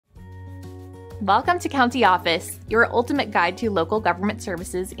Welcome to County Office, your ultimate guide to local government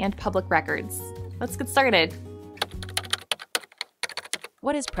services and public records. Let's get started.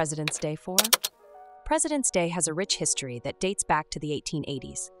 What is President's Day for? President's Day has a rich history that dates back to the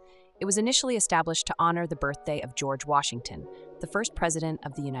 1880s. It was initially established to honor the birthday of George Washington, the first president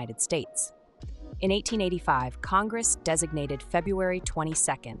of the United States. In 1885, Congress designated February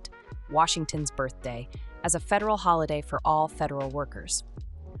 22nd, Washington's birthday, as a federal holiday for all federal workers.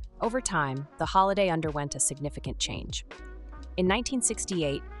 Over time, the holiday underwent a significant change. In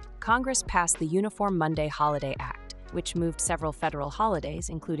 1968, Congress passed the Uniform Monday Holiday Act, which moved several federal holidays,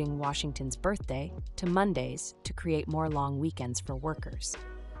 including Washington's birthday, to Mondays to create more long weekends for workers.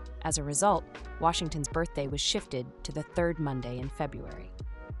 As a result, Washington's birthday was shifted to the third Monday in February.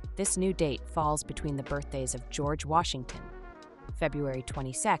 This new date falls between the birthdays of George Washington, February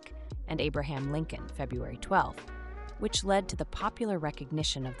 22nd, and Abraham Lincoln, February 12th, which led to the popular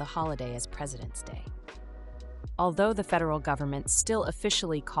recognition of the holiday as President's Day. Although the federal government still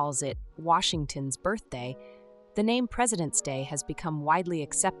officially calls it Washington's birthday, the name President's Day has become widely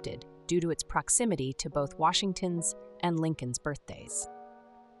accepted due to its proximity to both Washington's and Lincoln's birthdays.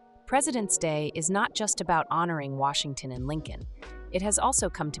 President's Day is not just about honoring Washington and Lincoln. It has also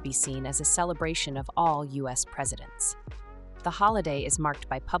come to be seen as a celebration of all U.S. presidents. The holiday is marked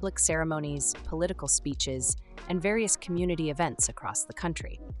by public ceremonies, political speeches, and various community events across the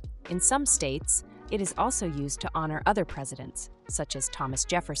country. In some states, it is also used to honor other presidents, such as Thomas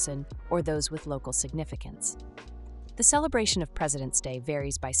Jefferson or those with local significance. The celebration of President's Day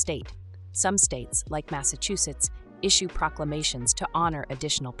varies by state. Some states, like Massachusetts, issue proclamations to honor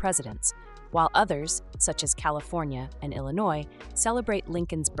additional presidents, while others, such as California and Illinois, celebrate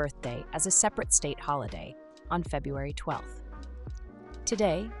Lincoln's birthday as a separate state holiday on February 12th.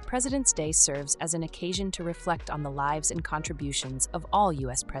 Today, President's Day serves as an occasion to reflect on the lives and contributions of all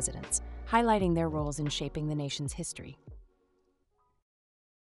U.S. presidents, highlighting their roles in shaping the nation's history.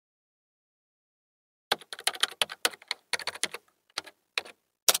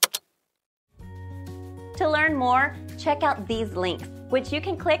 To learn more, check out these links, which you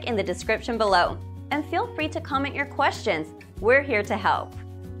can click in the description below. And feel free to comment your questions. We're here to help.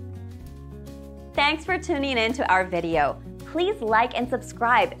 Thanks for tuning in to our video. Please like and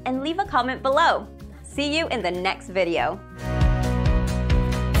subscribe and leave a comment below. See you in the next video.